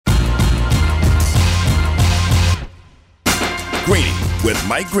Greeny with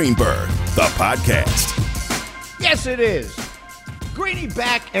Mike Greenberg, the podcast. Yes, it is. Greeny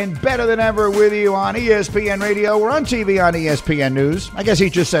back and better than ever with you on ESPN Radio. We're on TV on ESPN News. I guess he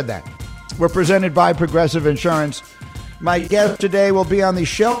just said that. We're presented by Progressive Insurance. My guest today will be on the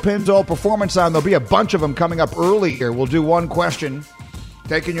Shell Pennzoil Performance Line. There'll be a bunch of them coming up early here. We'll do one question,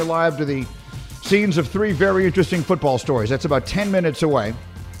 taking you live to the scenes of three very interesting football stories. That's about 10 minutes away.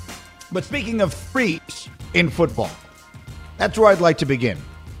 But speaking of threes in football, that's where I'd like to begin.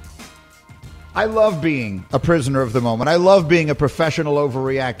 I love being a prisoner of the moment. I love being a professional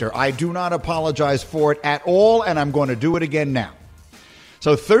overreactor. I do not apologize for it at all, and I'm going to do it again now.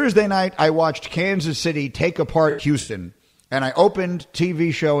 So Thursday night, I watched Kansas City take apart Houston, and I opened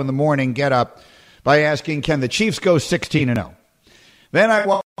TV show in the morning, Get Up, by asking, can the Chiefs go 16-0? Then I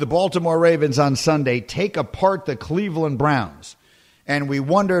watched the Baltimore Ravens on Sunday take apart the Cleveland Browns, and we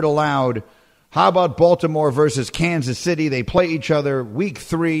wondered aloud, how about Baltimore versus Kansas City? They play each other week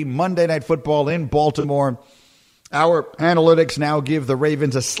 3, Monday Night Football in Baltimore. Our analytics now give the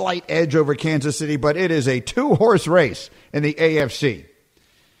Ravens a slight edge over Kansas City, but it is a two-horse race in the AFC.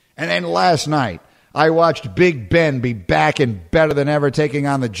 And then last night, I watched Big Ben be back and better than ever, taking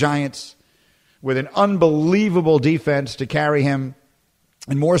on the Giants with an unbelievable defense to carry him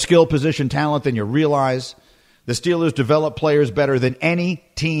and more skill position talent than you realize. The Steelers develop players better than any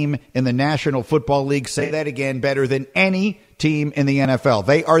team in the National Football League. Say that again, better than any team in the NFL.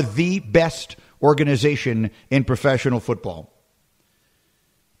 They are the best organization in professional football.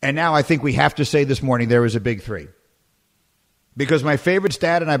 And now I think we have to say this morning there is a big three. Because my favorite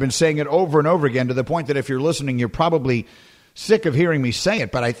stat, and I've been saying it over and over again to the point that if you're listening, you're probably sick of hearing me say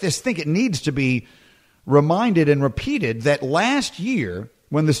it, but I just think it needs to be reminded and repeated that last year,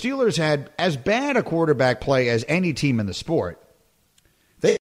 when the Steelers had as bad a quarterback play as any team in the sport,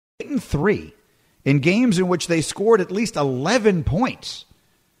 they were 8-3 in games in which they scored at least 11 points.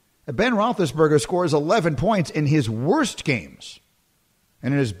 Ben Roethlisberger scores 11 points in his worst games.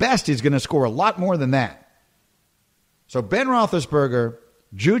 And in his best, he's going to score a lot more than that. So Ben Roethlisberger,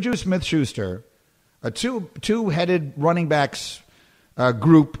 Juju Smith-Schuster, a two-headed running backs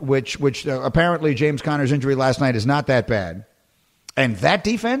group, which apparently James Conner's injury last night is not that bad. And that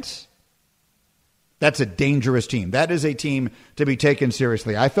defense, that's a dangerous team. That is a team to be taken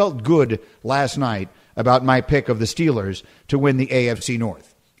seriously. I felt good last night about my pick of the Steelers to win the AFC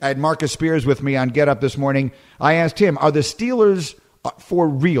North. I had Marcus Spears with me on Get Up this morning. I asked him, are the Steelers for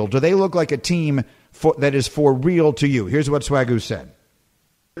real? Do they look like a team that is for real to you? Here's what Swagoo said.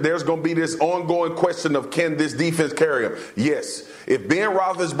 There's going to be this ongoing question of, can this defense carry him? Yes. If Ben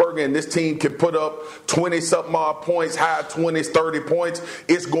Roethlisberger and this team can put up 20-something odd points, high 20s, 30 points,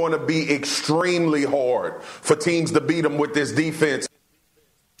 it's going to be extremely hard for teams to beat them with this defense.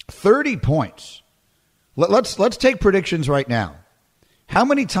 30 points. Let's take predictions right now. How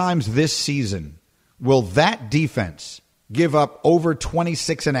many times this season will that defense give up over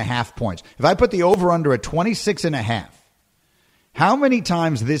 26.5 points? If I put the over-under at 26.5, how many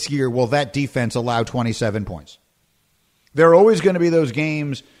times this year will that defense allow 27 points? There are always going to be those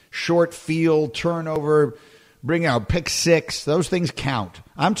games, short field, turnover, bring out pick six. Those things count.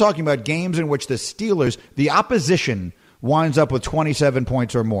 I'm talking about games in which the Steelers, the opposition, winds up with 27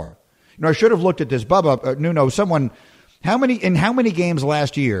 points or more. You know, I should have looked at this. Bubba, Nuno, someone, how many games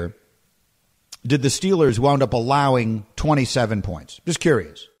last year did the Steelers wound up allowing 27 points? Just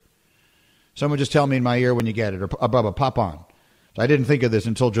curious. Someone just tell me in my ear when you get it, or Bubba, pop on. I didn't think of this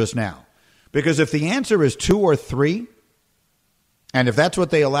until just now. Because if the answer is 2 or 3, and if that's what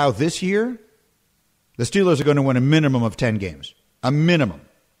they allow this year, the Steelers are going to win a minimum of 10 games. A minimum.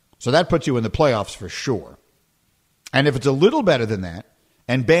 So that puts you in the playoffs for sure. And if it's a little better than that,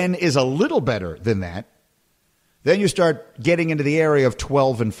 and Ben is a little better than that, then you start getting into the area of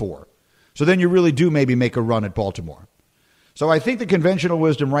 12-4. So then you really do maybe make a run at Baltimore. So I think the conventional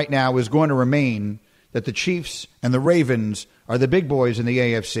wisdom right now is going to remain that the Chiefs and the Ravens are the big boys in the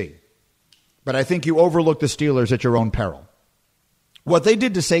AFC. But I think you overlook the Steelers at your own peril. What they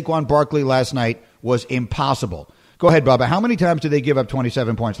did to Saquon Barkley last night was impossible. Go ahead, Bubba. How many times did they give up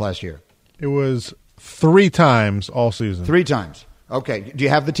 27 points last year? It was 3 times all season. 3 times. Okay. Do you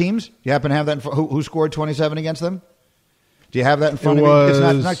have the teams? Do you happen to have that? Who scored 27 against them? Do you have that in front of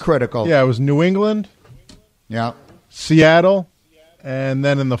you? It's not critical. Yeah, it was New England. Yeah. Seattle. And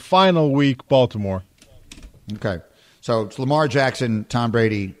then in the final week, Baltimore. Okay. So it's Lamar Jackson, Tom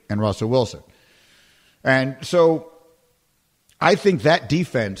Brady, and Russell Wilson. And so I think that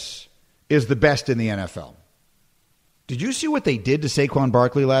defense is the best in the NFL. Did you see what they did to Saquon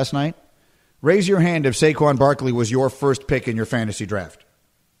Barkley last night? Raise your hand if Saquon Barkley was your first pick in your fantasy draft.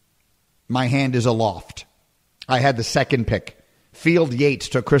 My hand is aloft. I had the second pick Field Yates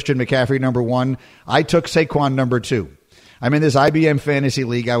took Christian McCaffrey number 1. I took Saquon number 2. I'm in this IBM Fantasy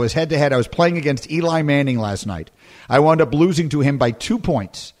League. I was head-to-head. I was playing against Eli Manning last night. I wound up losing to him by 2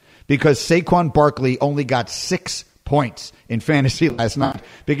 points because Saquon Barkley only got 6 points in fantasy last night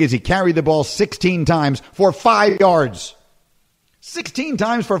because he carried the ball 16 times for 5 yards. 16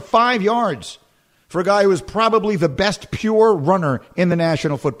 times for 5 yards for a guy who is probably the best pure runner in the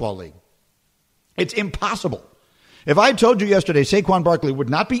National Football League. It's impossible. If I told you yesterday Saquon Barkley would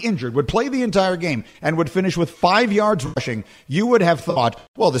not be injured, would play the entire game, and would finish with 5 yards rushing, you would have thought,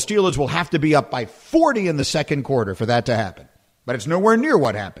 well, the Steelers will have to be up by 40 in the second quarter for that to happen. But it's nowhere near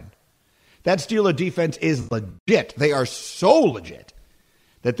what happened. That Steeler defense is legit. They are so legit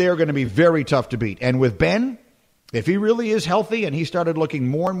that they are going to be very tough to beat. And with Ben, if he really is healthy and he started looking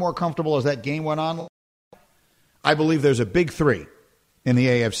more and more comfortable as that game went on, I believe there's a big 3 in the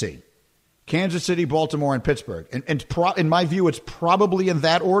AFC. Kansas City, Baltimore, and Pittsburgh. And in my view, it's probably in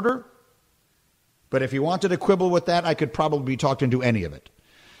that order. But if you wanted to quibble with that, I could probably be talked into any of it.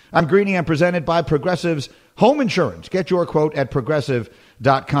 I'm Greeny. I'm presented by Progressive's Home Insurance. Get your quote at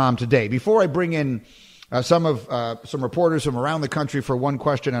Progressive.com today. Before I bring in some reporters from around the country for one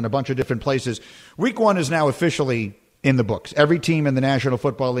question on a bunch of different places, Week 1 is now officially in the books. Every team in the National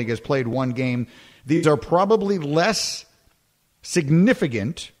Football League has played one game. These are probably less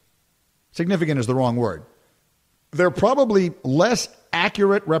significant. Significant is the wrong word. They're probably less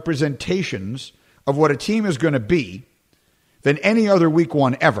accurate representations of what a team is going to be than any other Week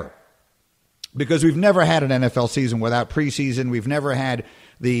 1 ever. Because we've never had an NFL season without preseason. We've never had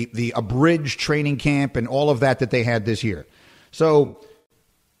the abridged training camp and all of that they had this year. So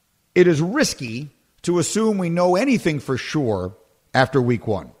it is risky to assume we know anything for sure after Week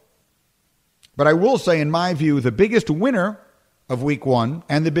 1. But I will say, in my view, the biggest winner of Week 1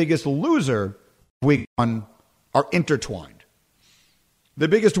 and the biggest loser of Week 1 are intertwined. The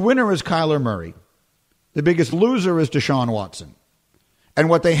biggest winner is Kyler Murray. The biggest loser is Deshaun Watson. And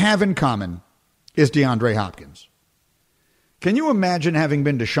what they have in common is DeAndre Hopkins. Can you imagine having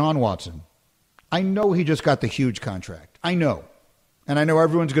been Deshaun Watson? I know he just got the huge contract. I know. And I know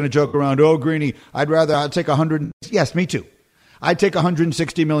everyone's going to joke around, oh, Greeny, I'd take 100. Yes, me too. I'd take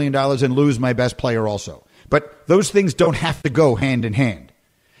 $160 million and lose my best player also. But those things don't have to go hand in hand.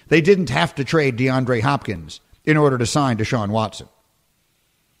 They didn't have to trade DeAndre Hopkins in order to sign Deshaun Watson.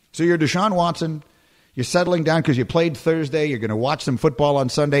 So you're Deshaun Watson. You're settling down because you played Thursday. You're going to watch some football on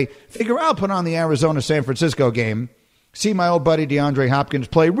Sunday. Figure I'll put on the Arizona-San Francisco game, see my old buddy DeAndre Hopkins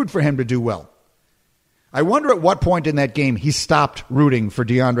play, root for him to do well. I wonder at what point in that game he stopped rooting for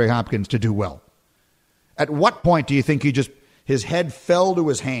DeAndre Hopkins to do well. At what point do you think his head fell to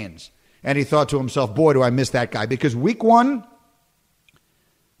his hands and he thought to himself, boy, do I miss that guy? Because Week 1,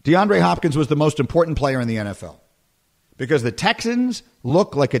 DeAndre Hopkins was the most important player in the NFL. Because the Texans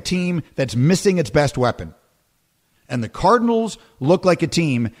look like a team that's missing its best weapon. And the Cardinals look like a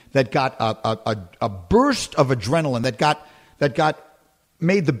team that got a burst of adrenaline, that got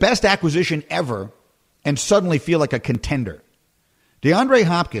made the best acquisition ever and suddenly feel like a contender. DeAndre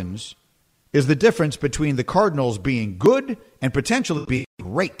Hopkins is the difference between the Cardinals being good and potentially being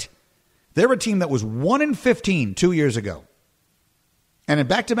great. They're a team that was 1-15 2 years ago. And in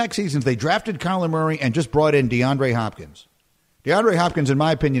back-to-back seasons, they drafted Kyler Murray and just brought in DeAndre Hopkins. DeAndre Hopkins, in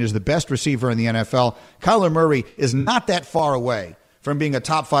my opinion, is the best receiver in the NFL. Kyler Murray is not that far away from being a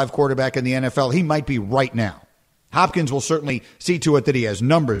top 5 quarterback in the NFL. He might be right now. Hopkins will certainly see to it that he has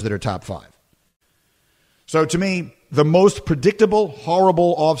numbers that are top 5. So to me, the most predictable,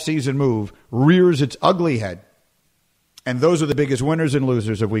 horrible offseason move rears its ugly head. And those are the biggest winners and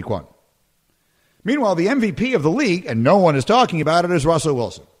losers of Week 1. Meanwhile, the MVP of the league, and no one is talking about it, is Russell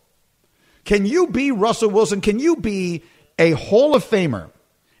Wilson. Can you be Russell Wilson? Can you be a Hall of Famer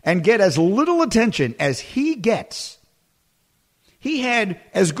and get as little attention as he gets? He had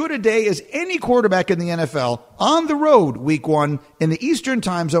as good a day as any quarterback in the NFL on the road Week 1 in the Eastern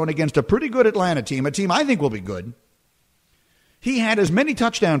time zone against a pretty good Atlanta team, a team I think will be good. He had as many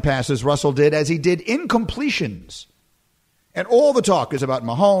touchdown passes, Russell did, as he did incompletions. And all the talk is about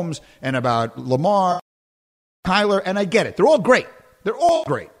Mahomes and about Lamar, Kyler, and I get it. They're all great. They're all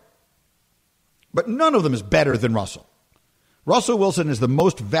great. But none of them is better than Russell. Russell Wilson is the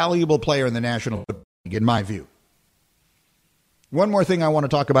most valuable player in the National Football League, in my view. One more thing I want to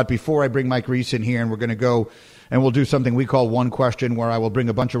talk about before I bring Mike Reese in here, and we're going to go and we'll do something we call One Question, where I will bring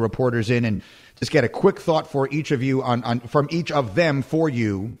a bunch of reporters in and just get a quick thought for each of you from each of them for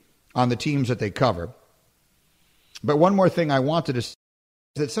you on the teams that they cover. But one more thing I wanted to say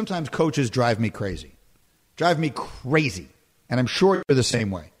is that sometimes coaches drive me crazy. And I'm sure you're the same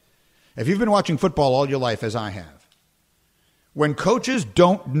way. If you've been watching football all your life, as I have, When coaches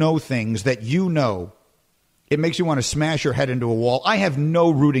don't know things that you know, it makes you want to smash your head into a wall. I have no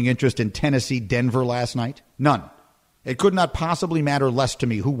rooting interest in Tennessee, Denver last night. None. It could not possibly matter less to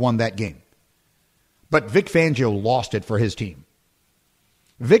me who won that game. But Vic Fangio lost it for his team.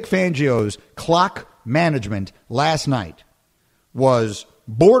 Vic Fangio's clock management last night was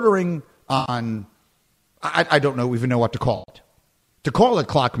bordering on, I don't even know what to call it. To call it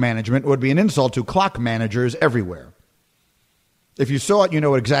clock management would be an insult to clock managers everywhere. If you saw it, you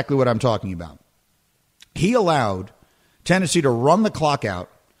know exactly what I'm talking about. He allowed Tennessee to run the clock out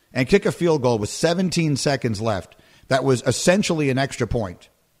and kick a field goal with 17 seconds left. That was essentially an extra point.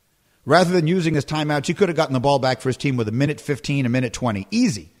 Rather than using his timeouts, he could have gotten the ball back for his team with a minute 15, a minute 20.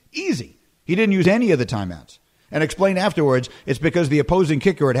 Easy. He didn't use any of the timeouts. And explained afterwards, it's because the opposing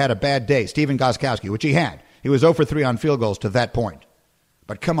kicker had a bad day, Stephen Gostkowski, which he had. He was 0 for 3 on field goals to that point.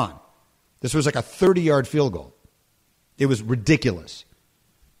 But come on. This was like a 30-yard field goal. It was ridiculous.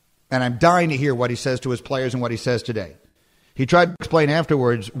 And I'm dying to hear what he says to his players and what he says today. He tried to explain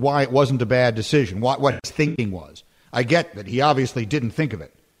afterwards why it wasn't a bad decision, what his thinking was. I get that he obviously didn't think of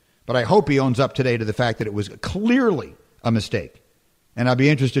it. But I hope he owns up today to the fact that it was clearly a mistake. And I'll be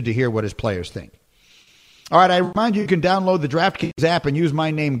interested to hear what his players think. All right, I remind you can download the DraftKings app and use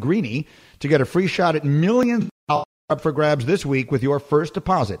my name, Greeny, to get a free shot at millions up for grabs this week with your first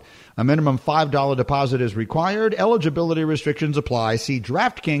deposit. A minimum $5 deposit is required. Eligibility restrictions apply. See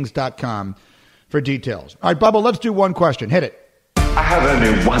DraftKings.com for details. All right, Bubba, let's do one question. Hit it. I have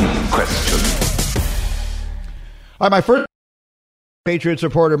only one question. All right, my first Patriots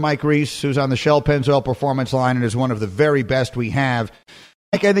reporter, Mike Reese, who's on the Shell Pennzoil Performance Line and is one of the very best we have.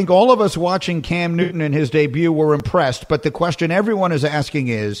 Mike, I think all of us watching Cam Newton in his debut were impressed, but the question everyone is asking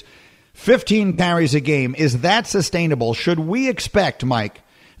is, 15 carries a game, is that sustainable? Should we expect, Mike,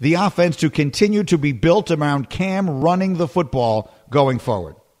 the offense to continue to be built around Cam running the football going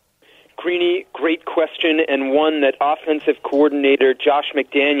forward? Greeny, great question, and one that offensive coordinator Josh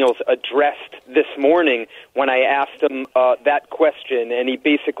McDaniels addressed this morning when I asked him that question, and he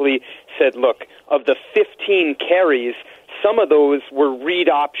basically said, look, of the 15 carries, some of those were read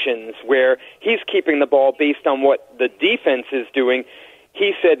options where he's keeping the ball based on what the defense is doing.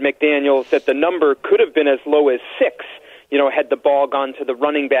 He said, McDaniels, that the number could have been as low as 6, had the ball gone to the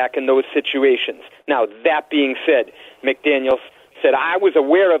running back in those situations. Now, that being said, McDaniels said, I was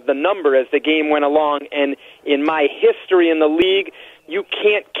aware of the number as the game went along, and in my history in the league, you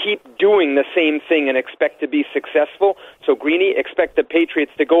can't keep doing the same thing and expect to be successful. So, Greeny, expect the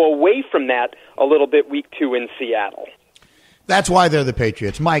Patriots to go away from that a little bit week 2 in Seattle. That's why they're the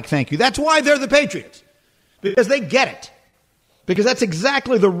Patriots. Mike, thank you. That's why they're the Patriots. Because they get it. Because that's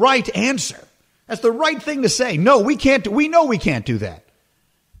exactly the right answer. That's the right thing to say. No, we can't. We know we can't do that.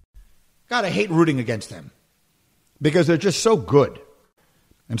 God, I hate rooting against them. Because they're just so good.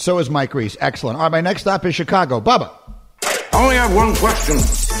 And so is Mike Reese. Excellent. All right, my next stop is Chicago. Bubba. I only have one question.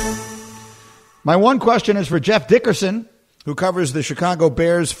 My one question is for Jeff Dickerson, who covers the Chicago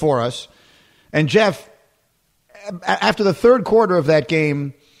Bears for us. And Jeff, after the third quarter of that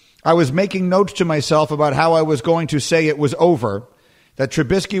game, I was making notes to myself about how I was going to say it was over, that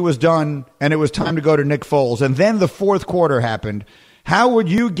Trubisky was done, and it was time to go to Nick Foles. And then the fourth quarter happened. How would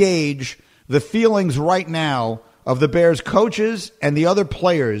you gauge the feelings right now of the Bears coaches and the other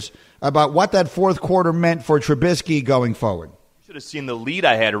players about what that fourth quarter meant for Trubisky going forward? You should have seen the lead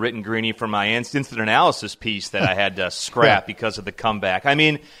I had written, Greeny, for my instant analysis piece that I had to scrap because of the comeback. I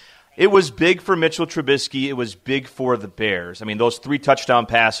mean, it was big for Mitchell Trubisky. It was big for the Bears. I mean, those 3 touchdown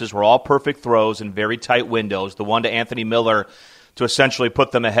passes were all perfect throws in very tight windows. The one to Anthony Miller to essentially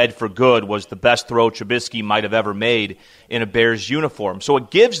put them ahead for good was the best throw Trubisky might have ever made in a Bears uniform. So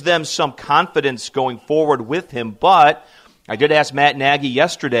it gives them some confidence going forward with him. But I did ask Matt Nagy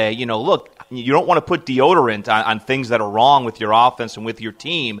yesterday, look, you don't want to put deodorant on things that are wrong with your offense and with your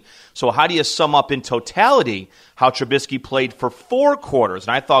team. So how do you sum up in totality how Trubisky played for 4 quarters?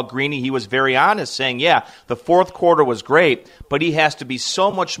 And I thought, Greeny, he was very honest, saying, yeah, the fourth quarter was great, but he has to be so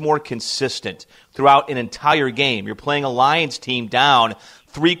much more consistent throughout an entire game. You're playing a Lions team down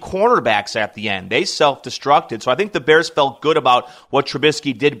 3 cornerbacks at the end. They self-destructed. So I think the Bears felt good about what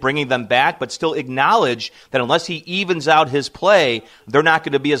Trubisky did bringing them back, but still acknowledge that unless he evens out his play, they're not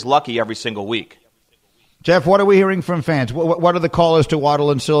going to be as lucky every single week. Jeff, what are we hearing from fans? What are the callers to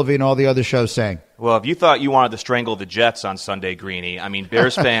Waddle and Sylvie and all the other shows saying? Well, if you thought you wanted to strangle the Jets on Sunday, Greeny, I mean,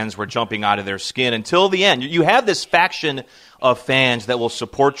 Bears fans were jumping out of their skin until the end. You have this faction of fans that will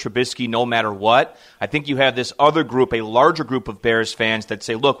support Trubisky no matter what. I think you have this other group, a larger group of Bears fans that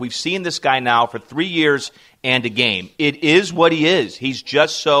say, look, we've seen this guy now for 3 years and a game. It is what he is. He's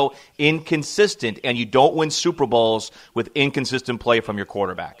just so inconsistent, and you don't win Super Bowls with inconsistent play from your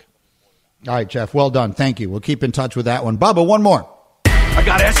quarterback. All right, Jeff, well done. Thank you. We'll keep in touch with that one. Bubba, one more. I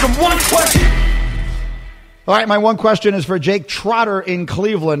got to ask him one question. All right, my one question is for Jake Trotter in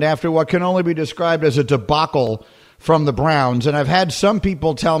Cleveland after what can only be described as a debacle from the Browns. And I've had some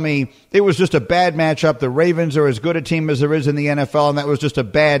people tell me it was just a bad matchup. The Ravens are as good a team as there is in the NFL, and that was just a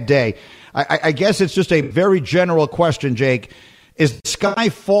bad day. I guess it's just a very general question, Jake. Is the sky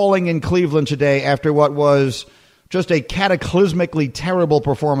falling in Cleveland today after what was just a cataclysmically terrible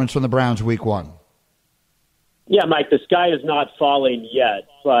performance from the Browns week 1? Yeah, Mike, the sky is not falling yet.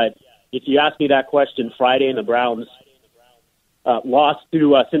 But if you ask me that question Friday and the Browns lost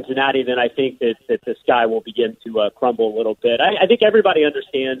to Cincinnati, then I think that the sky will begin to crumble a little bit. I think everybody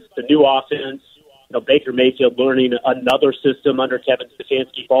understands the new offense. You know, Baker Mayfield learning another system under Kevin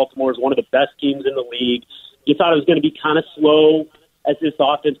Stefanski. Baltimore is one of the best teams in the league. You thought it was going to be kind of slow as this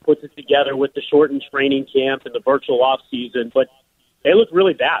offense puts it together with the shortened training camp and the virtual off season, but they looked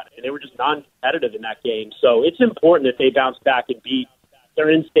really bad, and they were just non-competitive in that game. So it's important that they bounce back and beat their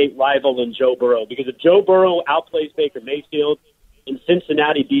in-state rival in Joe Burrow, because if Joe Burrow outplays Baker Mayfield and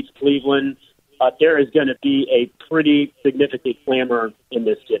Cincinnati beats Cleveland, there is going to be a pretty significant clamor in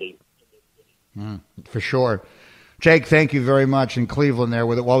this city. For sure. Jake, thank you very much in Cleveland there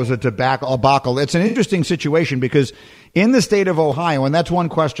with what was a debacle. It's an interesting situation because in the state of Ohio, and that's one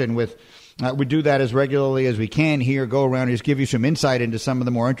question with we do that as regularly as we can here, go around and just give you some insight into some of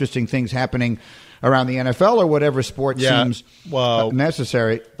the more interesting things happening around the NFL or whatever sport seems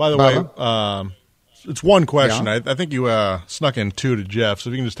necessary. By the way, it's one question. Yeah. I think you snuck in 2 to Jeff,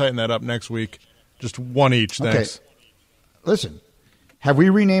 so if you can just tighten that up next week. Just 1 each. Thanks. Okay. Listen. Have we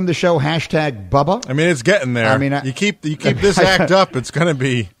renamed the show #Bubba? I mean, it's getting there. I mean, you keep this act up, it could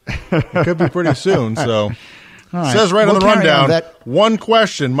be pretty soon. So it says right on the rundown, one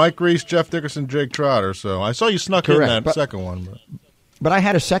question: Mike Reese, Jeff Dickerson, Jake Trotter. So I saw you snuck in that second one, but I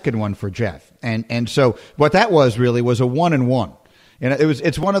had a second one for Jeff, and so what that was really was a 1-1. And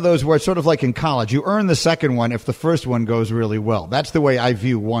it's one of those where it's sort of like in college, you earn the second one if the first one goes really well. That's the way I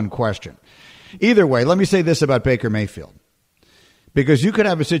view one question. Either way, let me say this about Baker Mayfield. Because you could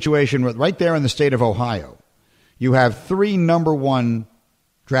have a situation with right there in the state of Ohio, you have 3 number 1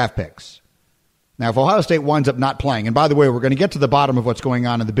 draft picks. Now, if Ohio State winds up not playing, and by the way, we're going to get to the bottom of what's going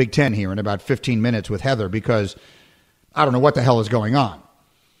on in the Big Ten here in about 15 minutes with Heather, because I don't know what the hell is going on.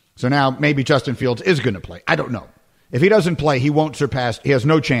 So now maybe Justin Fields is going to play. I don't know. If he doesn't play, he has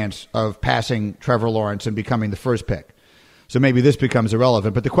no chance of passing Trevor Lawrence and becoming the first pick. So maybe this becomes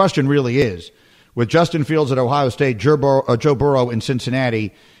irrelevant. But the question really is, with Justin Fields at Ohio State, Joe Burrow in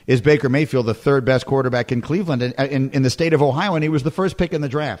Cincinnati, is Baker Mayfield the 3rd best quarterback in Cleveland in the state of Ohio, and he was the first pick in the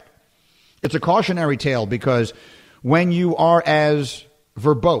draft. It's a cautionary tale because when you are as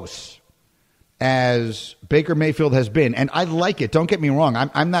verbose as Baker Mayfield has been, and I like it, don't get me wrong,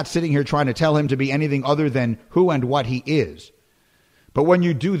 I'm not sitting here trying to tell him to be anything other than who and what he is. But when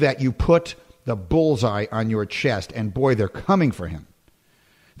you do that, you put the bullseye on your chest, and boy, they're coming for him.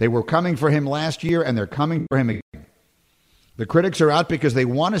 They were coming for him last year, and they're coming for him again. The critics are out because they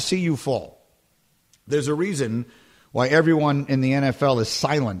want to see you fall. There's a reason why everyone in the NFL is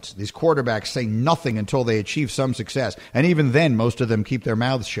silent. These quarterbacks say nothing until they achieve some success. And even then, most of them keep their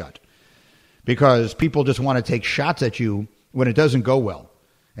mouths shut because people just want to take shots at you when it doesn't go well.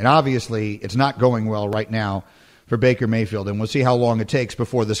 And obviously, it's not going well right now for Baker Mayfield, and we'll see how long it takes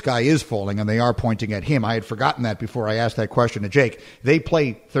before the sky is falling, and they are pointing at him. I had forgotten that before I asked that question to Jake. They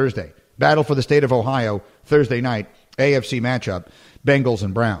play Thursday. Battle for the state of Ohio, Thursday night, AFC matchup, Bengals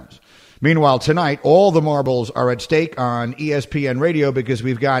and Browns. Meanwhile, tonight, all the marbles are at stake on ESPN Radio because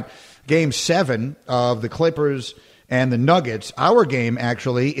we've got Game 7 of the Clippers and the Nuggets. Our game,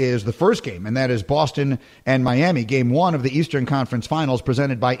 actually, is the first game, and that is Boston and Miami. Game 1 of the Eastern Conference Finals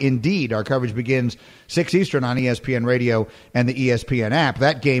presented by Indeed. Our coverage begins 6 Eastern on ESPN Radio and the ESPN app.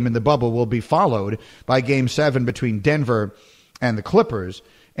 That game in the bubble will be followed by Game 7 between Denver and the Clippers.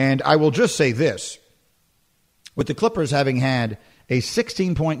 And I will just say this. With the Clippers having had a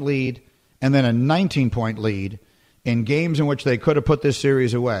 16-point lead and then a 19-point lead in games in which they could have put this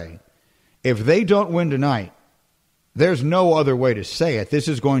series away, if they don't win tonight, there's no other way to say it. This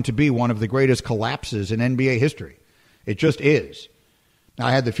is going to be one of the greatest collapses in NBA history. It just is.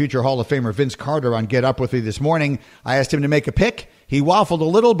 I had the future Hall of Famer Vince Carter on Get Up With Me this morning. I asked him to make a pick. He waffled a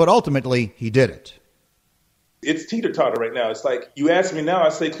little, but ultimately he did it. It's teeter-totter right now. It's like you ask me now, I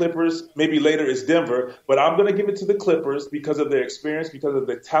say Clippers. Maybe later it's Denver. But I'm going to give it to the Clippers because of their experience, because of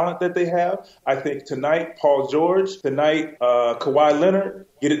the talent that they have. I think tonight, Paul George, tonight, Kawhi Leonard,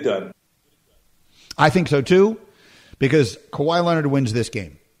 get it done. I think so, too, because Kawhi Leonard wins this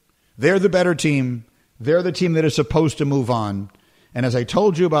game. They're the better team. They're the team that is supposed to move on. And as I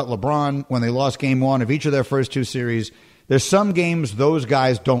told you about LeBron when they lost game one of each of their first two series, there's some games those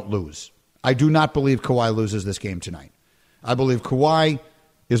guys don't lose. I do not believe Kawhi loses this game tonight. I believe Kawhi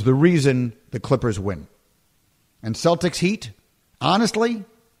is the reason the Clippers win. And Celtics Heat, honestly,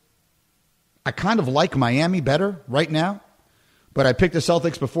 I kind of like Miami better right now, but I picked the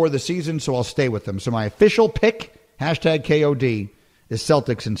Celtics before the season, so I'll stay with them. So my official pick, #KOD, is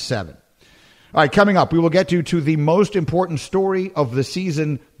Celtics in 7. All right, coming up, we will get you to the most important story of the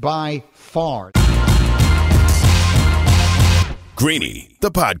season by far. Greeny, the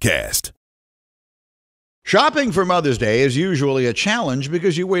podcast. Shopping for Mother's Day is usually a challenge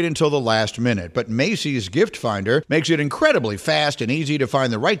because you wait until the last minute, but Macy's Gift Finder makes it incredibly fast and easy to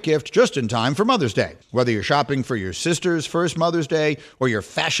find the right gift just in time for Mother's Day. Whether you're shopping for your sister's first Mother's Day or your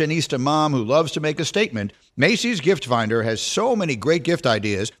fashionista mom who loves to make a statement, Macy's Gift Finder has so many great gift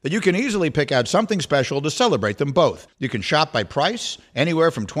ideas that you can easily pick out something special to celebrate them both. You can shop by price,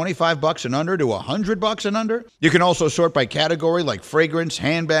 anywhere from $25 and under to $100 and under. You can also sort by category like fragrance,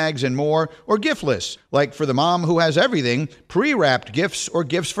 handbags, and more, or gift lists, like for the mom who has everything, pre-wrapped gifts or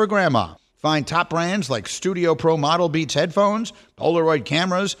gifts for grandma. Find top brands like Studio Pro Model Beats headphones, Polaroid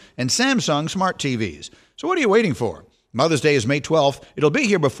cameras, and Samsung smart TVs. So what are you waiting for? Mother's Day is May 12th. It'll be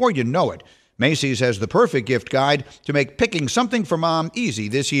here before you know it. Macy's has the perfect gift guide to make picking something for mom easy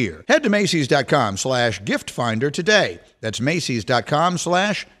this year. Head to Macys.com/gift finder today. That's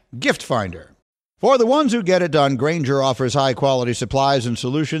Macys.com/gift finder. For the ones who get it done, Grainger offers high-quality supplies and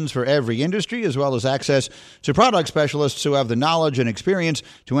solutions for every industry, as well as access to product specialists who have the knowledge and experience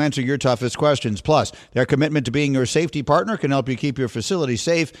to answer your toughest questions. Plus, their commitment to being your safety partner can help you keep your facility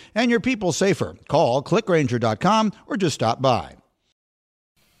safe and your people safer. Call, clickgrainger.com, or just stop by.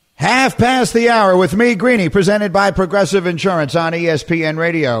 Half past the hour with me, Greeny, presented by Progressive Insurance on ESPN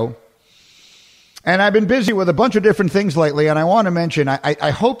Radio. And I've been busy with a bunch of different things lately, and I want to mention,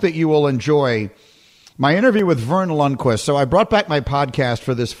 I hope that you will enjoy my interview with Vern Lundquist. So I brought back my podcast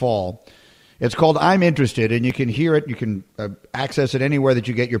for this fall. It's called I'm Interested, and you can hear it. You can access it anywhere that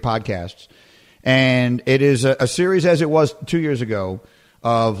you get your podcasts. And it is a series, as it was 2 years ago,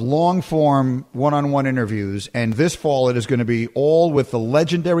 of long-form one-on-one interviews. And this fall, it is going to be all with the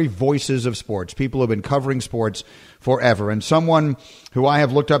legendary voices of sports, people who have been covering sports forever. And someone who I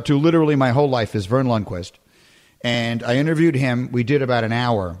have looked up to literally my whole life is Vern Lundquist. And I interviewed him. We did about an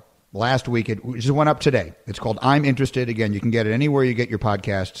hour last week. It just went up today. It's called I'm Interested. Again, you can get it anywhere you get your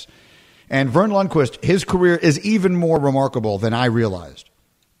podcasts. And Vern Lundquist, his career is even more remarkable than I realized.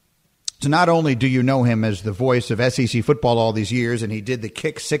 So not only do you know him as the voice of SEC football all these years, and he did the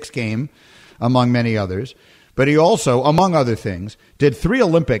Kick 6 game, among many others, but he also, among other things, did 3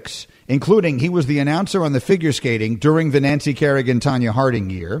 Olympics, including he was the announcer on the figure skating during the Nancy Kerrigan-Tanya Harding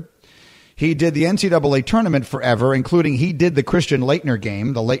year. He did the NCAA tournament forever, including he did the Christian Laettner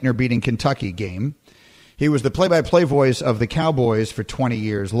game, the Laettner beating Kentucky game. He was the play-by-play voice of the Cowboys for 20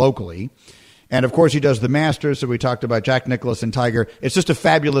 years locally. And, of course, he does the Masters, so we talked about Jack Nicklaus and Tiger. It's just a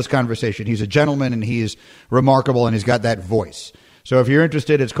fabulous conversation. He's a gentleman, and he's remarkable, and he's got that voice. So if you're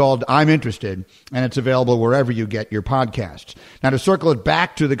interested, it's called I'm Interested, and it's available wherever you get your podcasts. Now, to circle it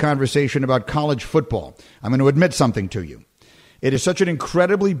back to the conversation about college football, I'm going to admit something to you. It is such an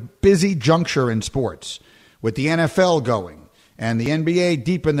incredibly busy juncture in sports, with the NFL going, and the NBA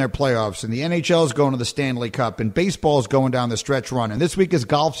deep in their playoffs, and the NHL's going to the Stanley Cup, and baseball's going down the stretch run, and this week is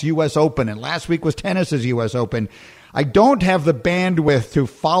golf's U.S. Open, and last week was tennis's U.S. Open. I don't have the bandwidth to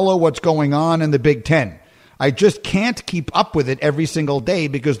follow what's going on in the Big Ten. I just can't keep up with it every single day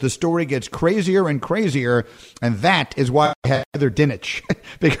because the story gets crazier and crazier, and that is why I have Heather Dinich,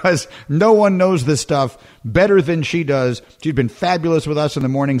 because no one knows this stuff better than she does. She's been fabulous with us in the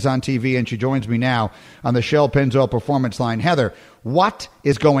mornings on TV, and she joins me now on the Shell Pennzoil Performance Line. Heather, what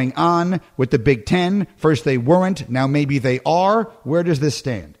is going on with the Big Ten? First they weren't, now maybe they are. Where does this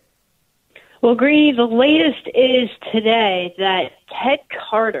stand? Well, Greeny, the latest is today that Ted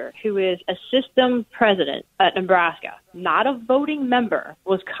Carter, who is a system president at Nebraska, not a voting member,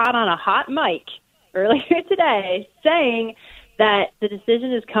 was caught on a hot mic earlier today saying that the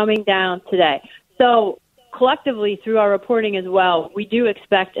decision is coming down today. So collectively, through our reporting as well, we do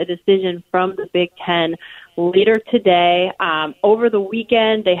expect a decision from the Big Ten later today. Over the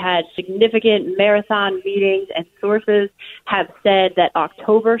weekend, they had significant marathon meetings, and sources have said that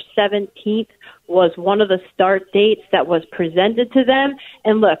October 17th was one of the start dates that was presented to them.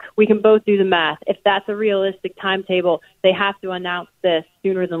 And look, we can both do the math. If that's a realistic timetable, they have to announce this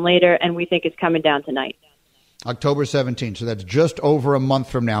sooner than later, and we think it's coming down tonight. October 17th, so that's just over a month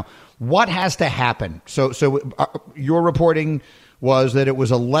from now. What has to happen? So your reporting was that it was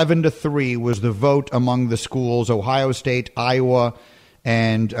 11-3 was the vote among the schools. Ohio State, Iowa,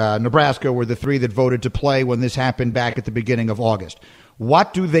 and Nebraska were the three that voted to play when this happened back at the beginning of August.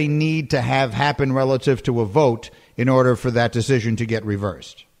 What do they need to have happen relative to a vote in order for that decision to get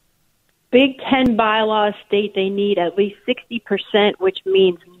reversed? Big Ten bylaws state they need at least 60%, which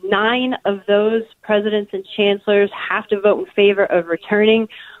means 9 of those presidents and chancellors have to vote in favor of returning,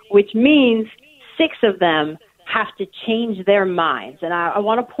 which means 6 of them have to change their minds. And I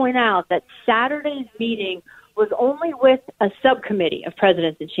want to point out that Saturday's meeting was only with a subcommittee of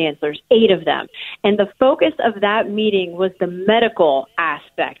presidents and chancellors, 8 of them. And the focus of that meeting was the medical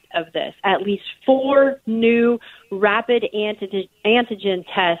aspect of this. At least 4 new rapid antigen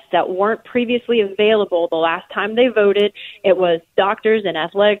tests that weren't previously available the last time they voted. It was doctors and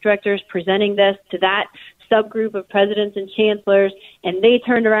athletic directors presenting this to that subgroup of presidents and chancellors, and they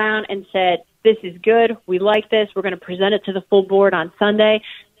turned around and said, this is good, we like this, we're going to present it to the full board on Sunday.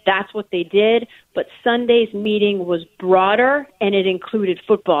 That's what they did. But Sunday's meeting was broader, and it included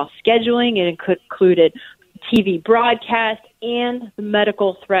football scheduling, it included TV broadcast, and the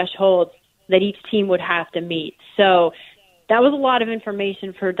medical thresholds that each team would have to meet. So that was a lot of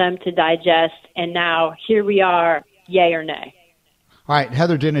information for them to digest, and now here we are, yay or nay. All right,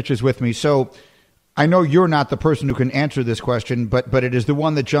 Heather Dinich is with me. So I know you're not the person who can answer this question, but it is the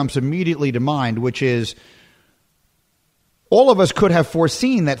one that jumps immediately to mind, which is, all of us could have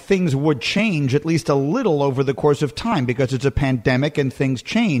foreseen that things would change at least a little over the course of time because it's a pandemic and things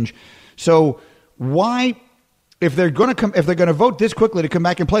change. So why, if they're going to vote this quickly to come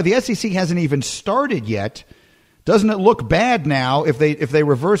back and play, the SEC hasn't even started yet. Doesn't it look bad now if they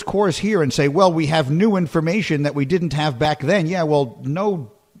reverse course here and say, well, we have new information that we didn't have back then? Yeah, well,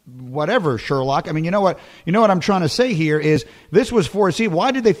 no, whatever, Sherlock. I mean, you know what I'm trying to say here is this was foreseen.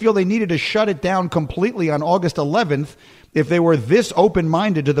 Why did they feel they needed to shut it down completely on August 11th if they were this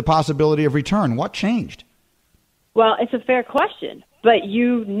open-minded to the possibility of return? What changed? Well, it's a fair question, but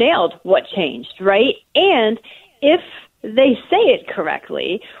you nailed what changed, right? And if they say it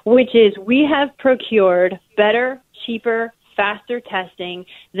correctly, which is we have procured better, cheaper, faster testing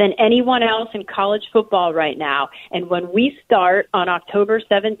than anyone else in college football right now. And when we start on October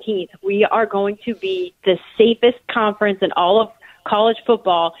 17th, we are going to be the safest conference in all of college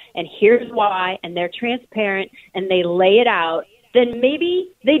football, and here's why, and they're transparent and they lay it out, then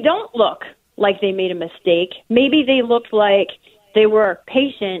maybe they don't look like they made a mistake. Maybe they looked like they were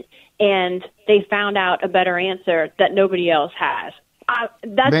patient and they found out a better answer that nobody else has.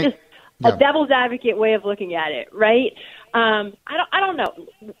 That's just a devil's advocate way of looking at it, right? I don't know.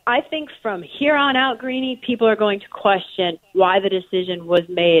 I think from here on out, Greeny, people are going to question why the decision was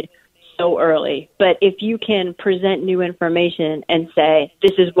made so early. But if you can present new information and say,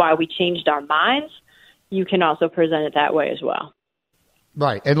 this is why we changed our minds, you can also present it that way as well.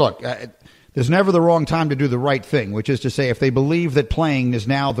 Right. And look, there's never the wrong time to do the right thing, which is to say, if they believe that playing is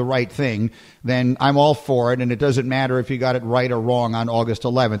now the right thing, then I'm all for it. And it doesn't matter if you got it right or wrong on August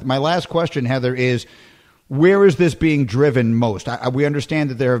 11th. My last question, Heather, is where is this being driven most? We understand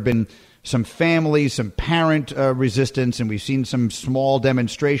that there have been some family, some parent resistance, and we've seen some small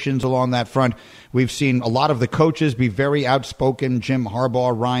demonstrations along that front. We've seen a lot of the coaches be very outspoken, Jim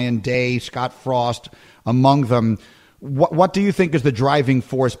Harbaugh, Ryan Day, Scott Frost among them. What do you think is the driving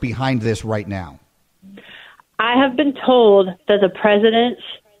force behind this right now? I have been told that the president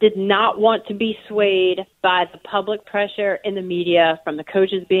did not want to be swayed by the public pressure in the media, from the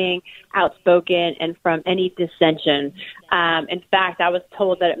coaches being outspoken, and from any dissension. In fact, I was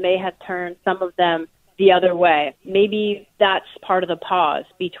told that it may have turned some of them the other way. Maybe that's part of the pause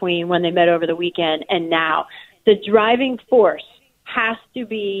between when they met over the weekend and now. The driving force has to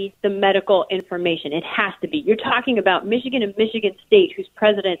be the medical information. It has to be. You're talking about Michigan and Michigan State, whose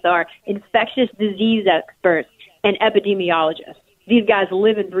presidents are infectious disease experts and epidemiologists. These guys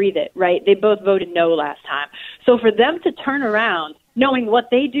live and breathe it, right? They both voted no last time. So for them to turn around, knowing what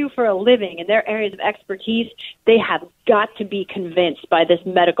they do for a living in their areas of expertise, they have got to be convinced by this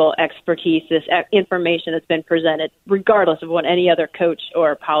medical expertise, this information that's been presented, regardless of what any other coach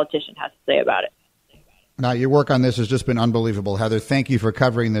or politician has to say about it. Now, your work on this has just been unbelievable, Heather. Thank you for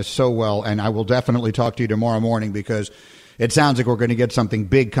covering this so well, and I will definitely talk to you tomorrow morning because it sounds like we're going to get something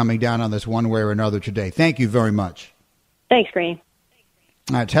big coming down on this one way or another today. Thank you very much. Thanks, Greeny.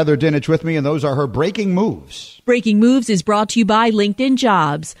 It's Heather Dinich with me, and those are her Breaking Moves. Breaking Moves is brought to you by LinkedIn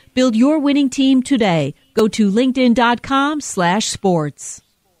Jobs. Build your winning team today. Go to linkedin.com/sports.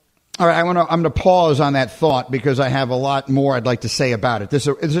 All right, I'm going to pause on that thought because I have a lot more I'd like to say about it. This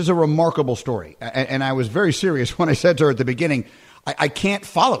is a remarkable story, and I was very serious when I said to her at the beginning, I can't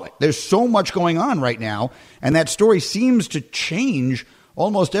follow it. There's so much going on right now, and that story seems to change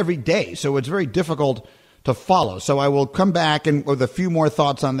almost every day, so it's very difficult to follow. So I will come back and with a few more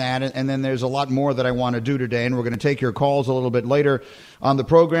thoughts on that, and then there's a lot more that I want to do today, and we're going to take your calls a little bit later on the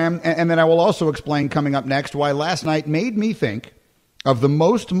program, and then I will also explain coming up next why last night made me think of the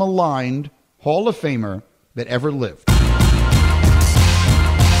most maligned Hall of Famer that ever lived.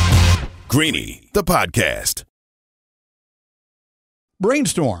 Greeny, the podcast.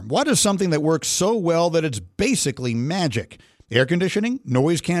 Brainstorm. What is something that works so well that it's basically magic? Air conditioning,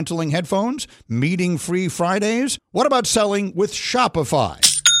 noise-canceling headphones, meeting-free Fridays? What about selling with Shopify?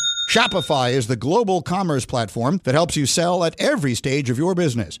 Shopify is the global commerce platform that helps you sell at every stage of your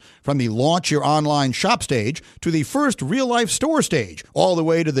business, from the launch your online shop stage to the first real-life store stage, all the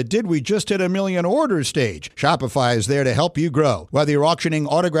way to the did we just hit 1 million orders stage. Shopify is there to help you grow. Whether you're auctioning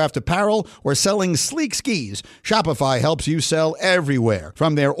autographed apparel or selling sleek skis, Shopify helps you sell everywhere.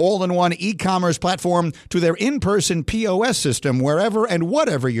 From their all-in-one e-commerce platform to their in-person POS system, wherever and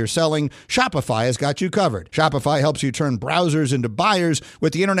whatever you're selling, Shopify has got you covered. Shopify helps you turn browsers into buyers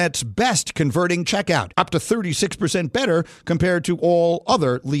with the internet's best converting checkout, up to 36% better compared to all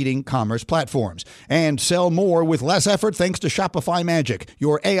other leading commerce platforms. And sell more with less effort thanks to Shopify Magic,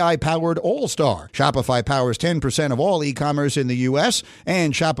 your AI-powered all-star. Shopify powers 10% of all e-commerce in the U.S.,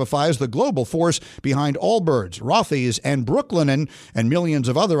 and Shopify is the global force behind Allbirds, Rothy's, and Brooklinen, and millions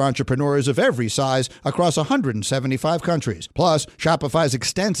of other entrepreneurs of every size across 175 countries. Plus, Shopify's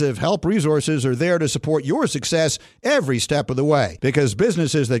extensive help resources are there to support your success every step of the way, because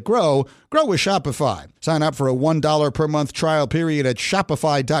businesses that grow with Shopify. Sign up for a $1 per month trial period at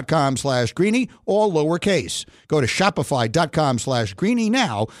shopify.com/greeny, all lowercase. Go to shopify.com/greeny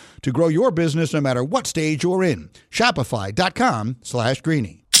now to grow your business no matter what stage you're in.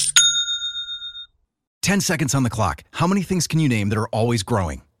 Shopify.com/greeny. 10 seconds on the clock. How many things can you name that are always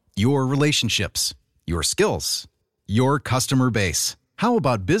growing? Your relationships, your skills, your customer base. How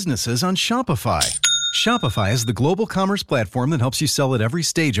about businesses on Shopify? Shopify is the global commerce platform that helps you sell at every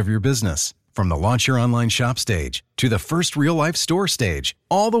stage of your business. From the launch your online shop stage to the first real-life store stage,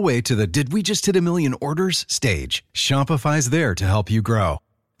 all the way to the did we just hit 1 million orders stage, Shopify's there to help you grow.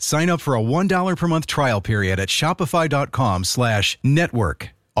 Sign up for a $1 per month trial period at shopify.com/network,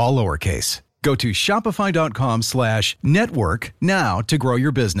 all lowercase. Go to shopify.com/network now to grow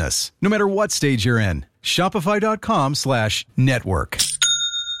your business, no matter what stage you're in. Shopify.com/network.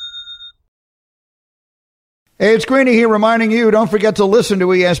 Hey, it's Greeny here reminding you, don't forget to listen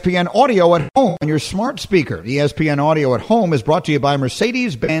to ESPN Audio at home on your smart speaker. ESPN Audio at home is brought to you by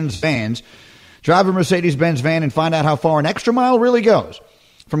Mercedes-Benz Vans. Drive a Mercedes-Benz van and find out how far an extra mile really goes.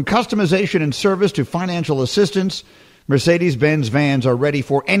 From customization and service to financial assistance, Mercedes-Benz vans are ready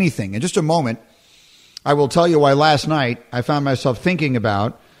for anything. In just a moment, I will tell you why last night I found myself thinking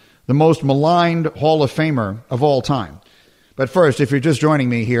about the most maligned Hall of Famer of all time. But first, if you're just joining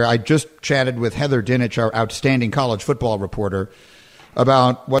me here, I just chatted with Heather Dinich, our outstanding college football reporter,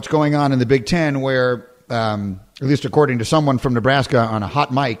 about what's going on in the Big Ten where, at least according to someone from Nebraska on a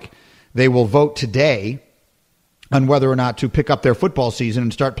hot mic, they will vote today on whether or not to pick up their football season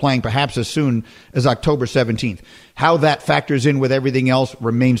and start playing perhaps as soon as October 17th. How that factors in with everything else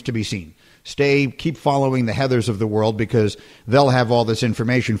remains to be seen. Keep following the Heathers of the world because they'll have all this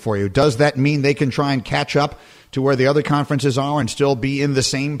information for you. Does that mean they can try and catch up to where the other conferences are and still be in the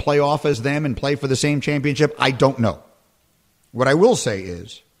same playoff as them and play for the same championship? I don't know. What I will say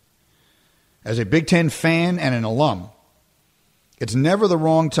is, as a Big Ten fan and an alum, it's never the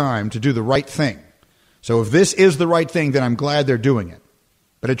wrong time to do the right thing. So if this is the right thing, then I'm glad they're doing it.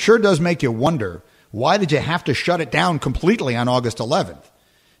 But it sure does make you wonder, why did you have to shut it down completely on August 11th?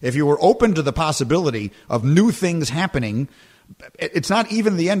 If you were open to the possibility of new things happening, it's not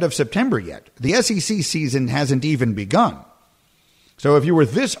even the end of September yet. The SEC season hasn't even begun. So if you were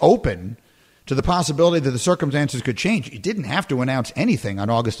this open to the possibility that the circumstances could change, you didn't have to announce anything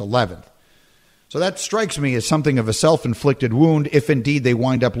on August 11th. So that strikes me as something of a self-inflicted wound, if indeed they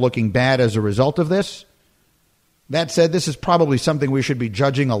wind up looking bad as a result of this. That said, this is probably something we should be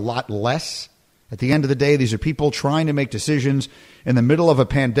judging a lot less. At the end of the day, these are people trying to make decisions in the middle of a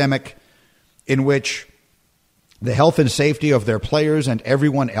pandemic in which The health and safety of their players and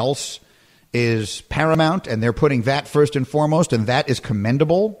everyone else is paramount, and they're putting that first and foremost, and that is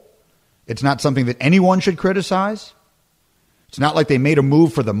commendable. It's not something that anyone should criticize. It's not like they made a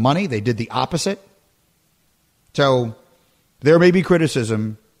move for the money. They did the opposite. So there may be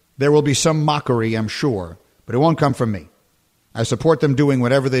criticism. There will be some mockery, I'm sure, but it won't come from me. I support them doing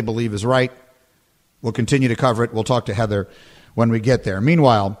whatever they believe is right. We'll continue to cover it. We'll talk to Heather when we get there.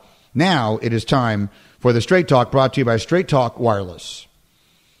 Meanwhile, now it is time for the Straight Talk, brought to you by Straight Talk Wireless.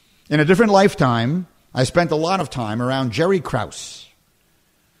 In a different lifetime, I spent a lot of time around Jerry Krause,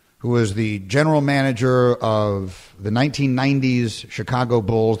 who was the general manager of the 1990s Chicago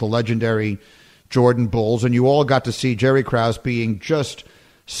Bulls, the legendary Jordan Bulls, and you all got to see Jerry Krause being just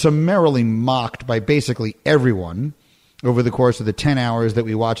summarily mocked by basically everyone over the course of the 10 hours that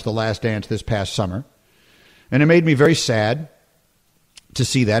we watched The Last Dance this past summer. And it made me very sad to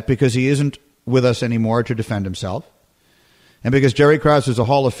see that, because he isn't with us anymore to defend himself. And because Jerry Krause is a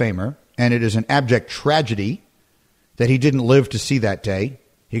Hall of Famer, and it is an abject tragedy that he didn't live to see that day.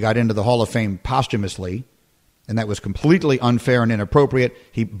 He got into the Hall of Fame posthumously, and that was completely unfair and inappropriate.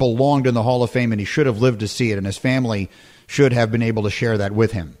 He belonged in the Hall of Fame, and he should have lived to see it, and his family should have been able to share that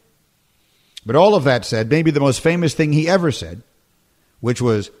with him. But all of that said, maybe the most famous thing he ever said, which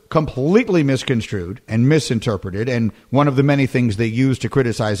was completely misconstrued and misinterpreted, and one of the many things they used to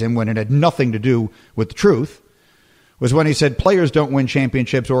criticize him when it had nothing to do with the truth, was when he said, players don't win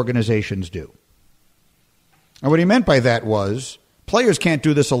championships, organizations do. And what he meant by that was, players can't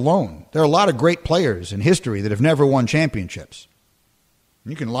do this alone. There are a lot of great players in history that have never won championships.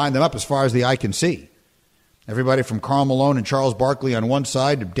 You can line them up as far as the eye can see. Everybody from Karl Malone and Charles Barkley on one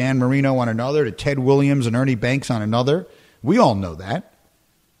side, to Dan Marino on another, to Ted Williams and Ernie Banks on another. We all know that.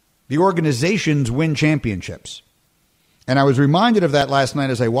 The organizations win championships. And I was reminded of that last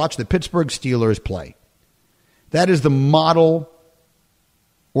night as I watched the Pittsburgh Steelers play. That is the model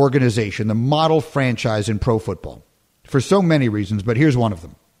organization, the model franchise in pro football, for so many reasons, but here's one of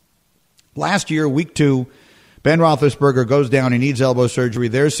them. Last year, week 2, Ben Roethlisberger goes down. He needs elbow surgery.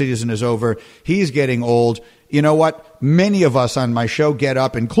 Their season is over. He's getting old. You know what? Many of us on my show get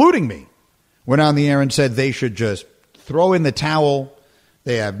up, including me, went on the air and said they should just throw in the towel.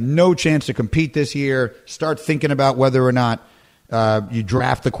 They have no chance to compete this year. Start thinking about whether or not you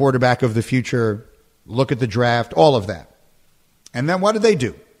draft the quarterback of the future. Look at the draft, all of that. And then what did they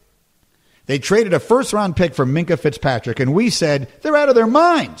do? They traded a first-round pick for Minkah Fitzpatrick, and we said, they're out of their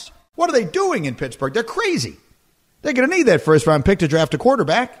minds. What are they doing in Pittsburgh? They're crazy. They're going to need that first-round pick to draft a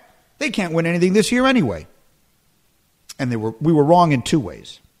quarterback. They can't win anything this year anyway. And we were wrong in 2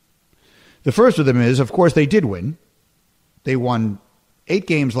 ways. The first of them is, of course, they did win. They won 8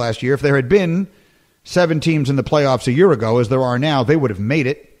 games last year. If there had been 7 teams in the playoffs a year ago, as there are now, they would have made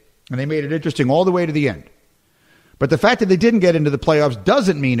it. And they made it interesting all the way to the end. But the fact that they didn't get into the playoffs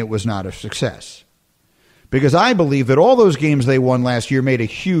doesn't mean it was not a success. Because I believe that all those games they won last year made a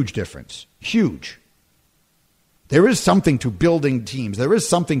huge difference. Huge. There is something to building teams. There is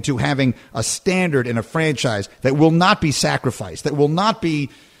something to having a standard in a franchise that will not be sacrificed, that will not be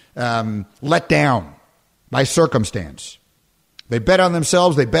let down by circumstance. They bet on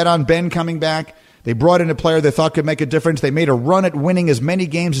themselves. They bet on Ben coming back. They brought in a player they thought could make a difference. They made a run at winning as many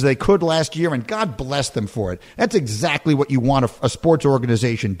games as they could last year, and God bless them for it. That's exactly what you want a sports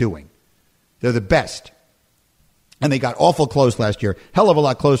organization doing. They're the best. And they got awful close last year, hell of a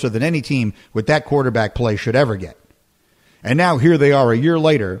lot closer than any team with that quarterback play should ever get. And now here they are a year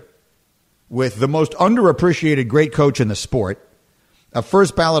later with the most underappreciated great coach in the sport, a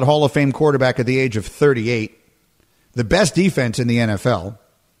first-ballot Hall of Fame quarterback at the age of 38, the best defense in the NFL,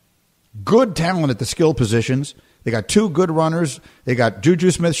 good talent at the skill positions. They got 2 good runners. They got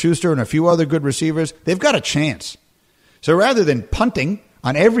Juju Smith-Schuster and a few other good receivers. They've got a chance. So rather than punting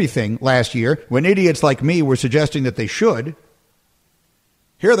on everything last year, when idiots like me were suggesting that they should,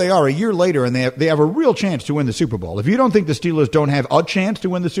 here they are a year later, and they have a real chance to win the Super Bowl. If you don't think the Steelers don't have a chance to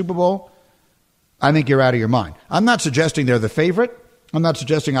win the Super Bowl, I think you're out of your mind. I'm not suggesting they're the favorite. I'm not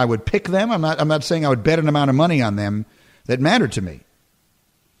suggesting I would pick them. I'm not saying I would bet an amount of money on them that mattered to me.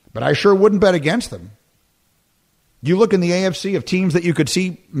 But I sure wouldn't bet against them. You look in the AFC of teams that you could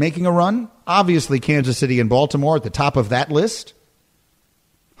see making a run. Obviously, Kansas City and Baltimore at the top of that list.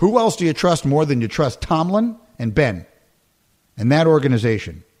 Who else do you trust more than you trust Tomlin and Ben and that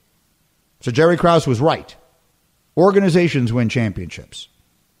organization? So Jerry Krause was right. Organizations win championships.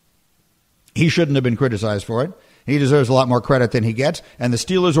 He shouldn't have been criticized for it. He deserves a lot more credit than he gets. And the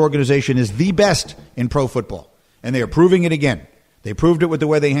Steelers organization is the best in pro football. And they are proving it again. They proved it with the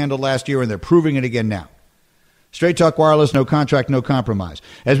way they handled last year, and they're proving it again now. Straight Talk Wireless, no contract, no compromise.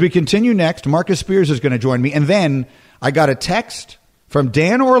 As we continue next, Marcus Spears is going to join me. And then I got a text from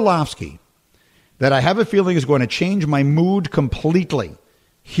Dan Orlovsky that I have a feeling is going to change my mood completely.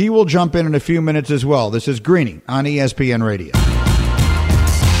 He will jump in a few minutes as well. This is Greeny on ESPN Radio.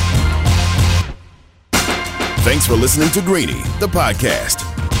 Thanks for listening to Greeny, the podcast.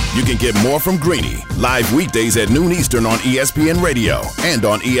 You can get more from Greeny live weekdays at noon Eastern on ESPN Radio and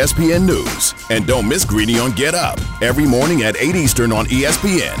on ESPN News. And don't miss Greeny on Get Up every morning at 8 Eastern on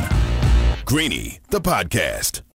ESPN. Greeny, the podcast.